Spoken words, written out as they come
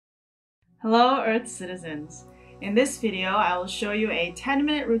Hello Earth citizens. In this video, I will show you a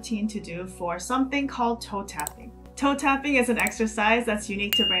 10-minute routine to do for something called toe tapping. Toe tapping is an exercise that's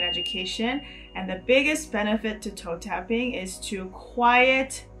unique to brain education, and the biggest benefit to toe tapping is to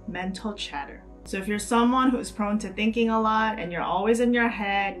quiet mental chatter. So if you're someone who's prone to thinking a lot and you're always in your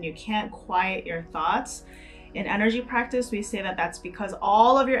head and you can't quiet your thoughts, in energy practice, we say that that's because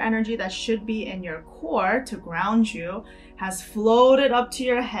all of your energy that should be in your core to ground you has floated up to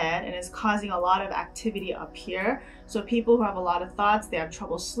your head and is causing a lot of activity up here. So people who have a lot of thoughts, they have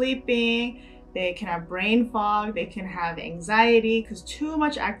trouble sleeping, they can have brain fog, they can have anxiety because too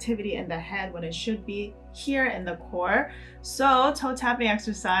much activity in the head when it should be here in the core. So toe tapping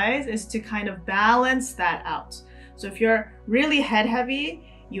exercise is to kind of balance that out. So if you're really head heavy,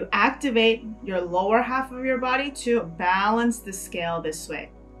 you activate your lower half of your body to balance the scale this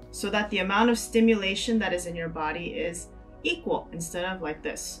way so that the amount of stimulation that is in your body is equal instead of like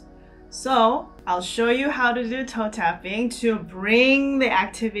this. So I'll show you how to do toe tapping to bring the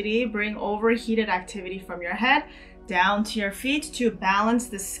activity, bring overheated activity from your head down to your feet to balance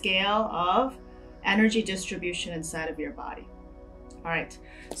the scale of energy distribution inside of your body. All right,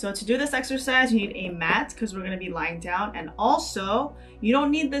 so to do this exercise, you need a mat because we're going to be lying down. And also, you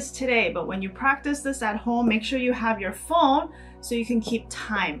don't need this today, but when you practice this at home, make sure you have your phone so you can keep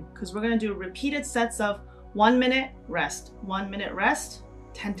time because we're going to do repeated sets of 1 minute rest, 1 minute rest,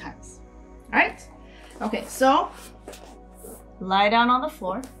 10 times. All right? Okay, so lie down on the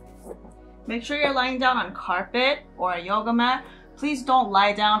floor. Make sure you're lying down on carpet or a yoga mat. Please don't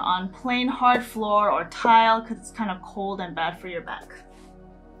lie down on plain hard floor or tile because it's kind of cold and bad for your back.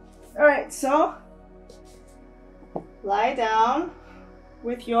 All right, so lie down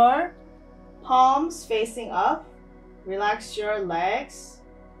with your palms facing up. Relax your legs.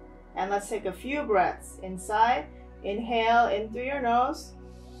 And let's take a few breaths inside. Inhale in through your nose,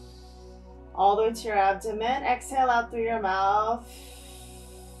 all the way to your abdomen. Exhale out through your mouth.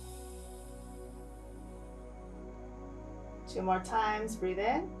 2 more times, breathe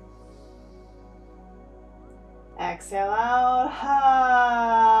in. Exhale out. Ha.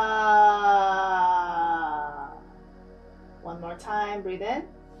 1 more time, breathe in.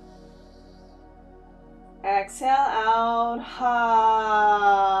 Exhale out. Ha.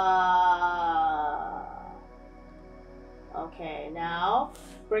 Okay, now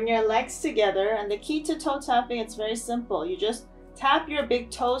bring your legs together. And the key to toe tapping, it's very simple. You just tap your big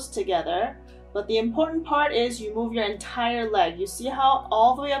toes together. But the important part is you move your entire leg. You see how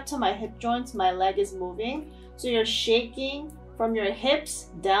all the way up to my hip joints, my leg is moving? So you're shaking from your hips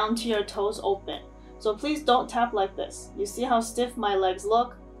down to your toes open. So please don't tap like this. You see how stiff my legs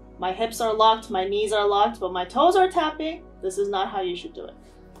look? My hips are locked, my knees are locked, but my toes are tapping. This is not how you should do it.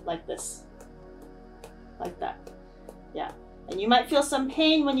 Like this. Like that. Yeah. And you might feel some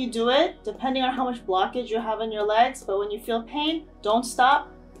pain when you do it, depending on how much blockage you have in your legs. But when you feel pain, don't stop.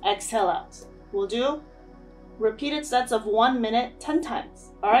 Exhale out. We'll do repeated sets of 1 minute, 10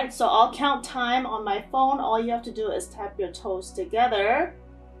 times. All right, so I'll count time on my phone. All you have to do is tap your toes together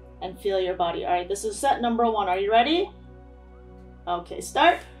and feel your body. All right, this is set number 1. Are you ready? Okay,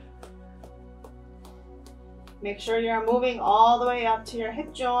 start. Make sure you're moving all the way up to your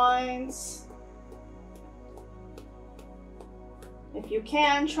hip joints. If you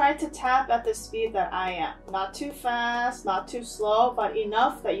can, try to tap at the speed that I am. Not too fast, not too slow, but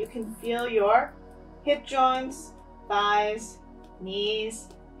enough that you can feel your hip joints, thighs, knees,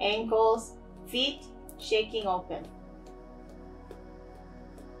 ankles, feet shaking open.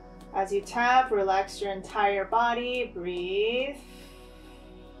 As you tap, relax your entire body, breathe.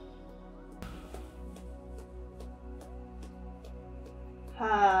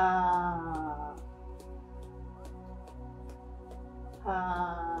 Ha. Ha.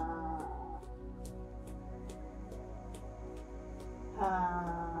 Ha.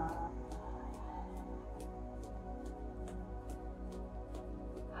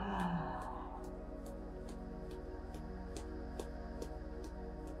 Ha.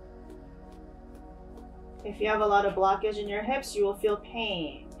 If you have a lot of blockage in your hips, you will feel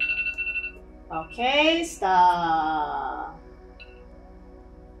pain. Okay, stop.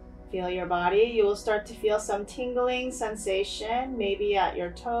 Feel your body. You will start to feel some tingling sensation, maybe at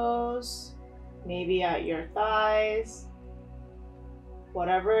your toes, maybe at your thighs.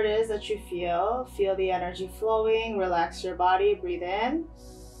 Whatever it is that you feel the energy flowing. Relax your body. Breathe in.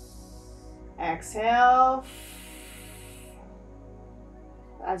 Exhale.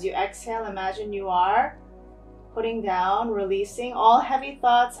 As you exhale, imagine you are putting down, releasing all heavy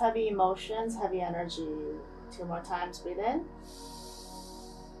thoughts, heavy emotions, heavy energy. 2 more times. Breathe in.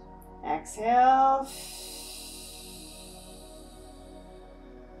 Exhale.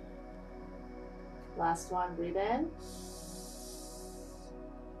 Last one, breathe in.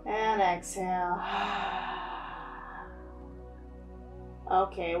 And exhale.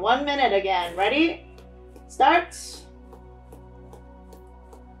 Okay, 1 minute again. Ready? Start.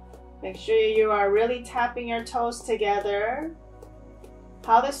 Make sure you are really tapping your toes together.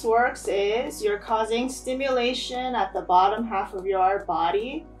 How this works is you're causing stimulation at the bottom half of your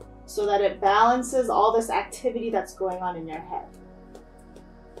body so that it balances all this activity that's going on in your head.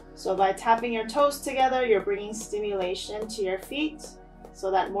 So by tapping your toes together, you're bringing stimulation to your feet so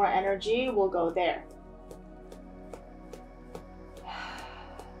that more energy will go there.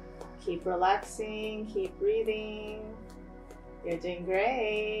 Keep relaxing, keep breathing. You're doing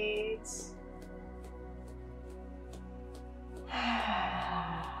great.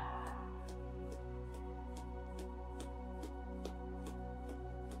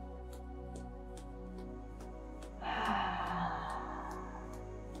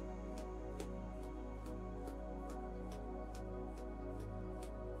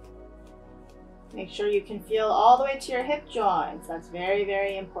 Make sure you can feel all the way to your hip joints. That's very,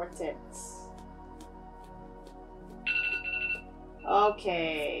 very important.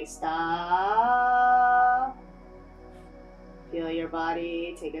 Okay, stop. Feel your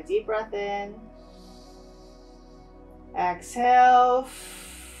body. Take a deep breath in. Exhale.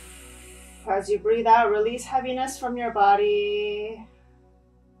 As you breathe out, release heaviness from your body.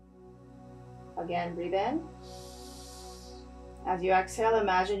 Again, breathe in. As you exhale,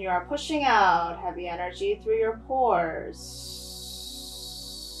 imagine you are pushing out heavy energy through your pores.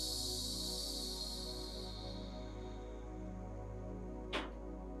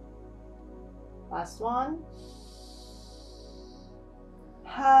 Last one.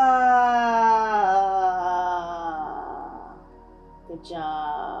 Good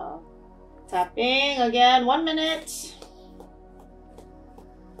job. Tapping again, 1 minute.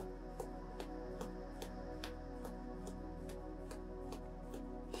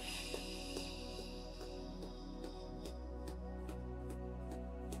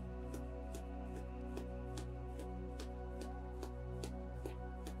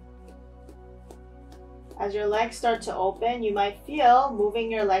 As your legs start to open, you might feel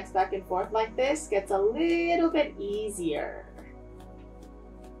moving your legs back and forth like this gets a little bit easier.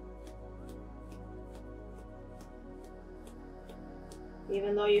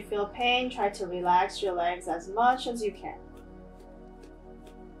 Even though you feel pain, try to relax your legs as much as you can.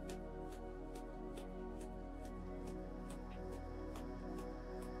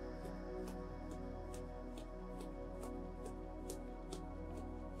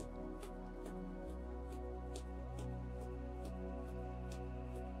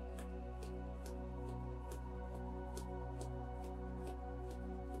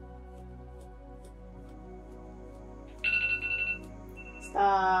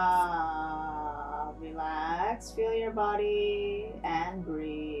 Stop, relax, feel your body, and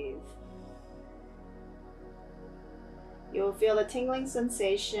breathe. You will feel the tingling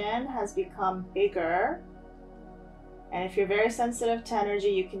sensation has become bigger. And if you're very sensitive to energy,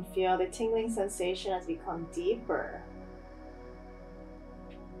 you can feel the tingling sensation has become deeper.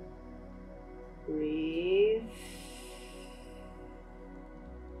 Breathe.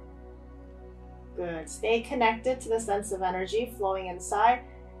 Good. Stay connected to the sense of energy flowing inside.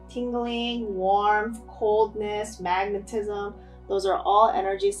 Tingling, warmth, coldness, magnetism. Those are all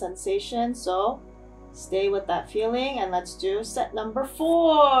energy sensations. So stay with that feeling and let's do set number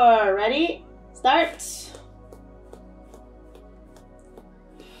 4. Ready? Start.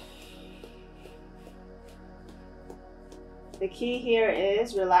 The key here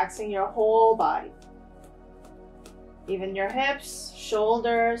is relaxing your whole body. Even your hips,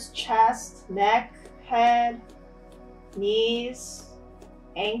 shoulders, chest, neck, head, knees,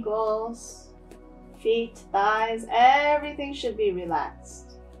 ankles, feet, thighs, everything should be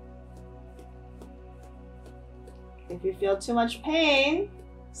relaxed. If you feel too much pain,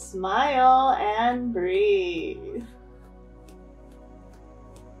 smile and breathe.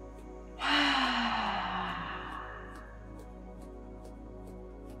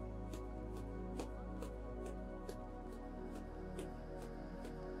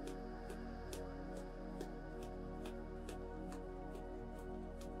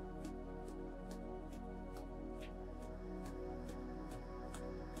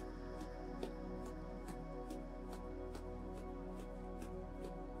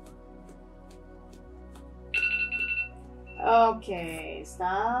 Okay,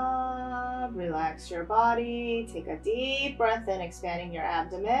 stop, relax your body, take a deep breath in, expanding your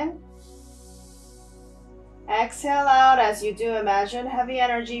abdomen. Exhale out. As you do, imagine heavy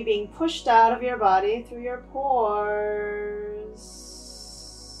energy being pushed out of your body through your pores.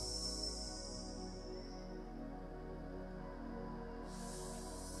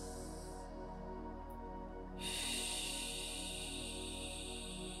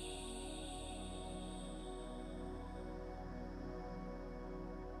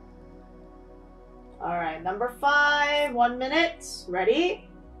 All right, number 5, 1 minute. Ready?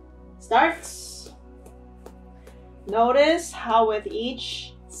 Start. Notice how with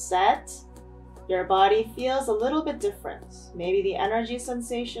each set, your body feels a little bit different. Maybe the energy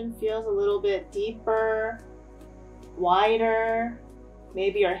sensation feels a little bit deeper, wider.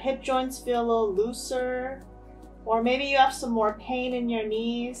 Maybe your hip joints feel a little looser. Or maybe you have some more pain in your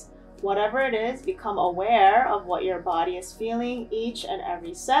knees. Whatever it is, become aware of what your body is feeling each and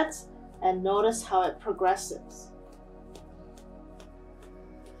every set and notice how it progresses.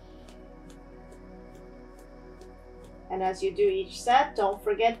 And as you do each set, don't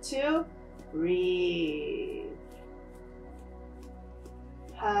forget to breathe.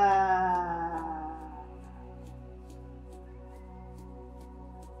 Ha.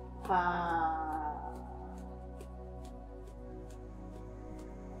 Ha.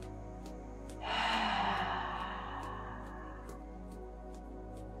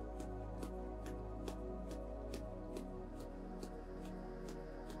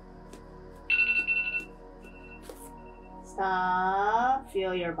 Stop.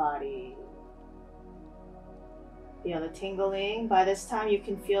 Feel your body. Feel the tingling. By this time, you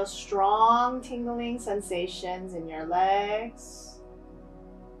can feel strong tingling sensations in your legs.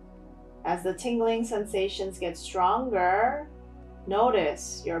 As the tingling sensations get stronger,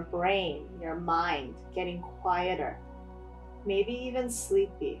 notice your brain, your mind getting quieter, maybe even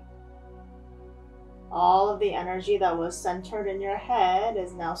sleepy. All of the energy that was centered in your head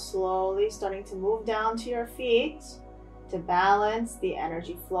is now slowly starting to move down to your feet to balance the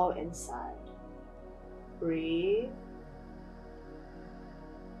energy flow inside. Breathe.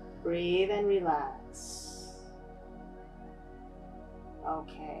 Breathe and relax.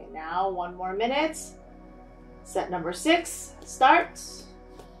 Okay, now 1 more minute. Set number 6, start.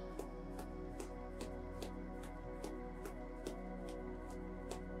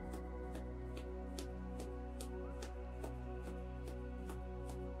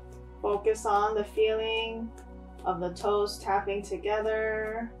 Focus on the feeling of the toes tapping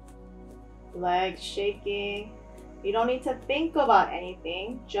together, legs shaking. You don't need to think about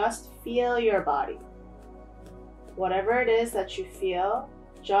anything, just feel your body. Whatever it is that you feel,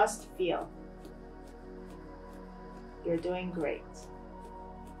 just feel. You're doing great.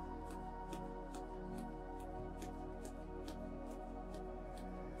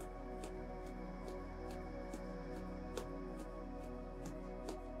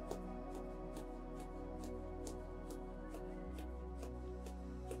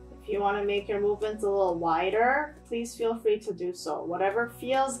 If you want to make your movements a little wider, please feel free to do so. Whatever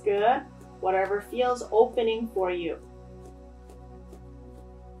feels good, whatever feels opening for you.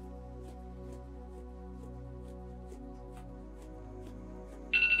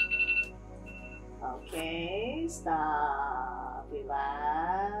 Okay, stop,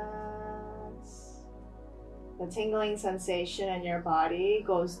 relax. The tingling sensation in your body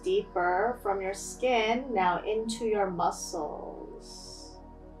goes deeper from your skin now into your muscles.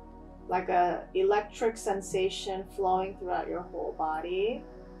 Like an electric sensation flowing throughout your whole body.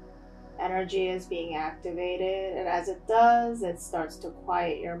 Energy is being activated, and as it does, it starts to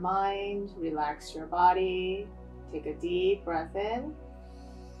quiet your mind, relax your body. Take a deep breath in.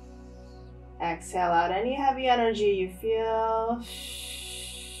 Exhale out any heavy energy you feel.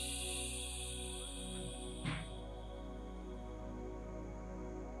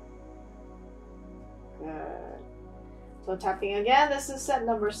 Good. So tapping again, this is set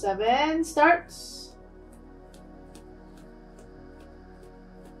number 7. Start.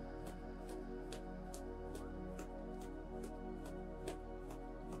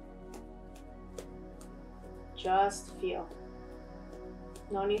 Just feel.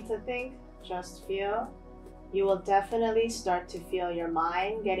 No need to think, just feel. You will definitely start to feel your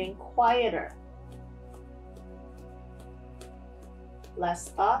mind getting quieter. Less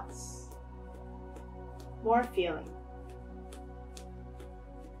thoughts, more feeling.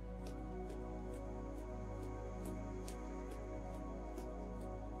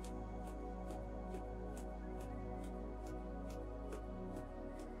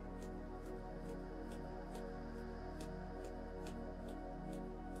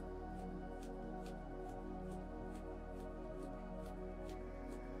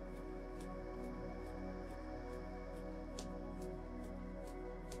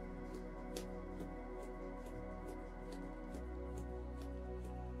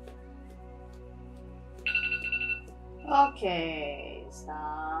 Okay, stop,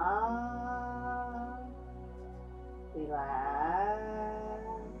 relax,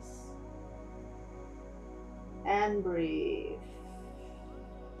 and breathe.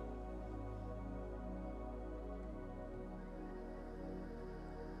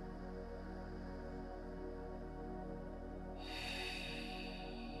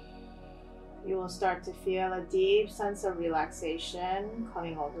 will start to feel a deep sense of relaxation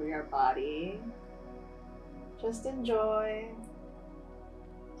coming over your body. Just enjoy.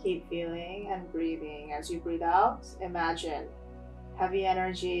 Keep feeling and breathing. As you breathe out, imagine heavy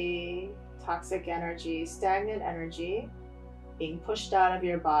energy, toxic energy, stagnant energy being pushed out of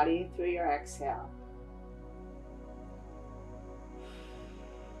your body through your exhale.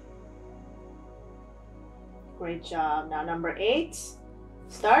 Great job. Now number 8,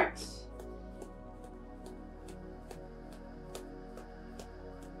 start.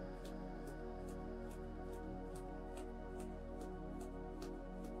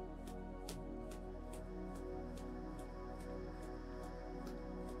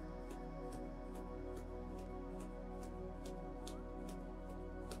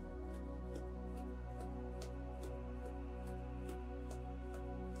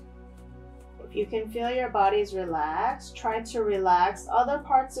 If you can feel your body's relaxed, try to relax other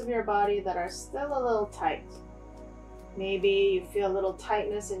parts of your body that are still a little tight. Maybe you feel a little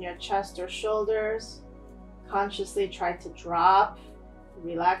tightness in your chest or shoulders. Consciously try to drop,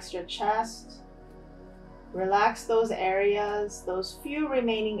 relax your chest. Relax those areas, those few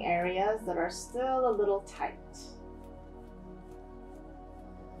remaining areas that are still a little tight.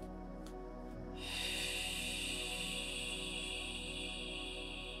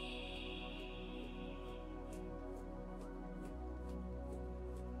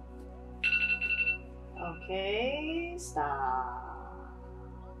 Okay, stop.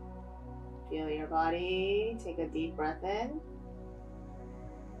 Feel your body. Take a deep breath in.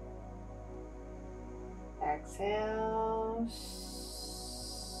 Exhale.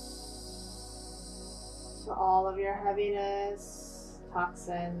 So all of your heaviness,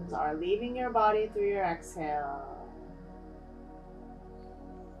 toxins are leaving your body through your exhale.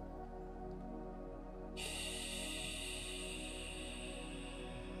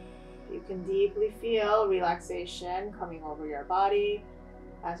 You can deeply feel relaxation coming over your body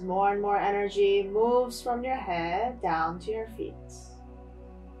as more and more energy moves from your head down to your feet.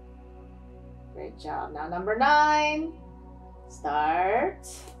 Great job. Now number 9, start.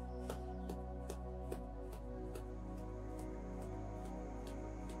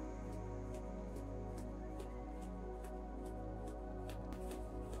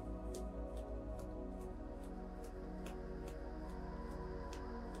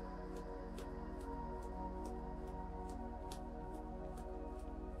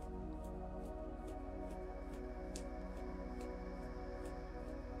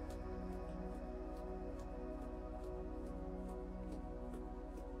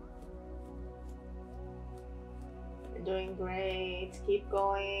 Doing great. Keep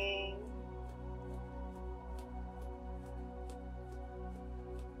going.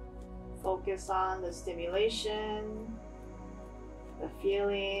 Focus on the stimulation, the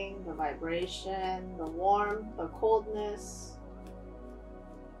feeling, the vibration, the warmth, the coldness.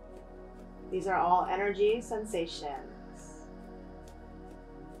 These are all energy sensations.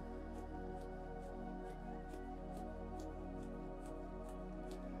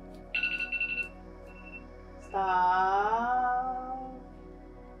 Stop.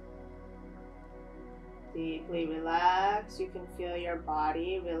 Deeply relax. You can feel your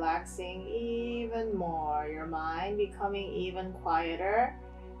body relaxing even more. Your mind becoming even quieter.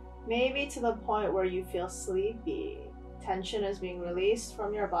 Maybe to the point where you feel sleepy. Tension is being released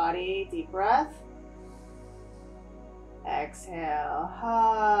from your body. Deep breath. Exhale.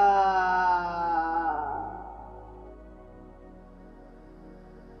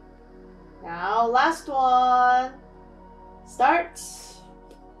 Now, last one. Start.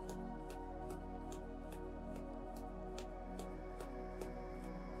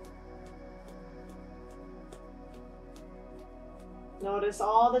 Notice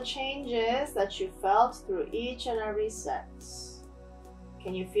all the changes that you felt through each and every set.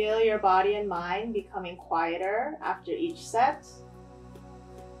 Can you feel your body and mind becoming quieter after each set?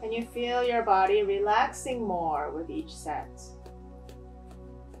 Can you feel your body relaxing more with each set?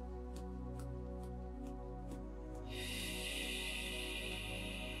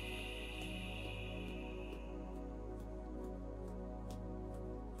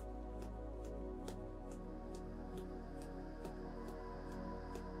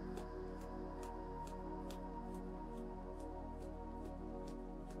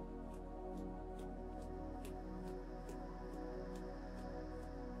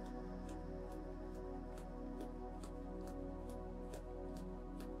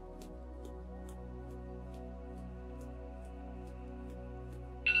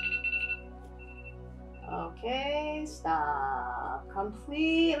 Okay, stop.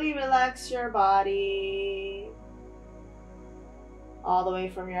 Completely relax your body. all the way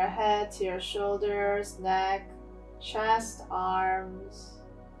from your head to your shoulders, neck, chest, arms,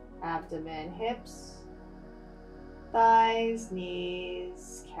 abdomen, hips, thighs,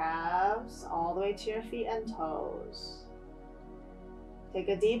 knees, calves, all the way to your feet and toes. Take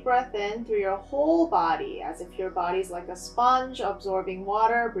a deep breath in through your whole body, as if your body's like a sponge absorbing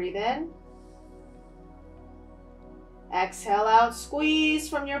water. Breathe in. Exhale out, squeeze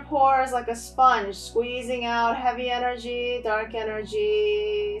from your pores like a sponge, squeezing out heavy energy, dark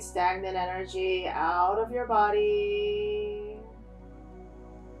energy, stagnant energy out of your body.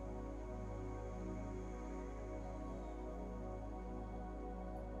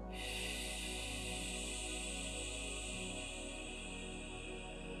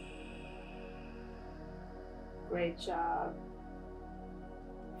 Great job.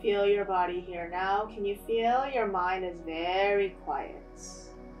 Feel your body here now. Can you feel your mind is very quiet?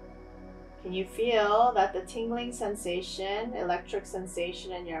 Can you feel that the tingling sensation, electric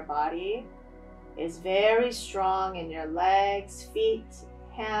sensation in your body is very strong in your legs, feet,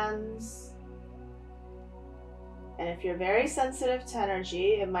 hands? And if you're very sensitive to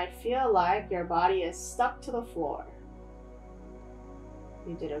energy, it might feel like your body is stuck to the floor.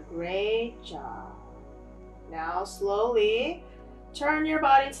 You did a great job. Now slowly turn your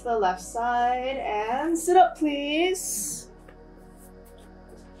body to the left side and sit up, please.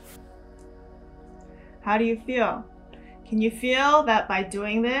 How do you feel? Can you feel that by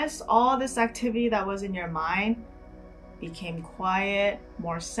doing this, all this activity that was in your mind became quiet,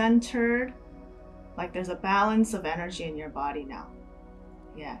 more centered, like there's a balance of energy in your body now?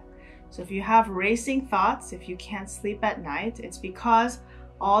 Yeah. So if you have racing thoughts, if you can't sleep at night, it's because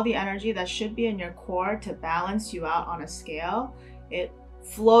all the energy that should be in your core to balance you out on a scale, it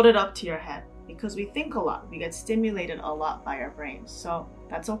floated up to your head. Because we think a lot, we get stimulated a lot by our brains. So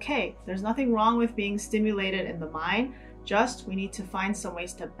that's okay. There's nothing wrong with being stimulated in the mind. Just we need to find some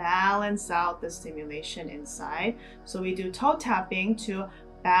ways to balance out the stimulation inside. So we do toe tapping to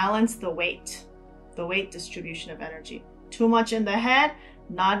balance the weight distribution of energy. Too much in the head,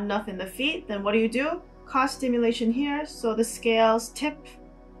 not enough in the feet, then what do? Cause stimulation here, so the scales tip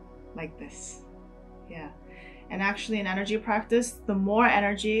like this. Yeah. And actually in energy practice, the more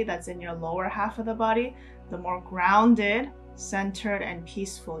energy that's in your lower half of the body, the more grounded, centered, and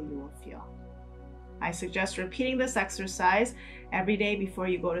peaceful you will feel. I suggest repeating this exercise every day before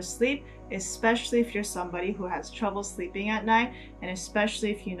you go to sleep, especially if you're somebody who has trouble sleeping at night, and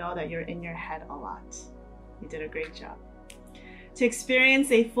especially if you know that you're in your head a lot. You did a great job. To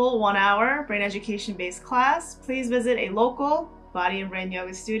experience a full 1-hour brain education based class, please visit a local Body and Brain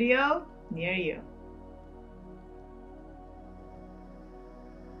Yoga studio near you.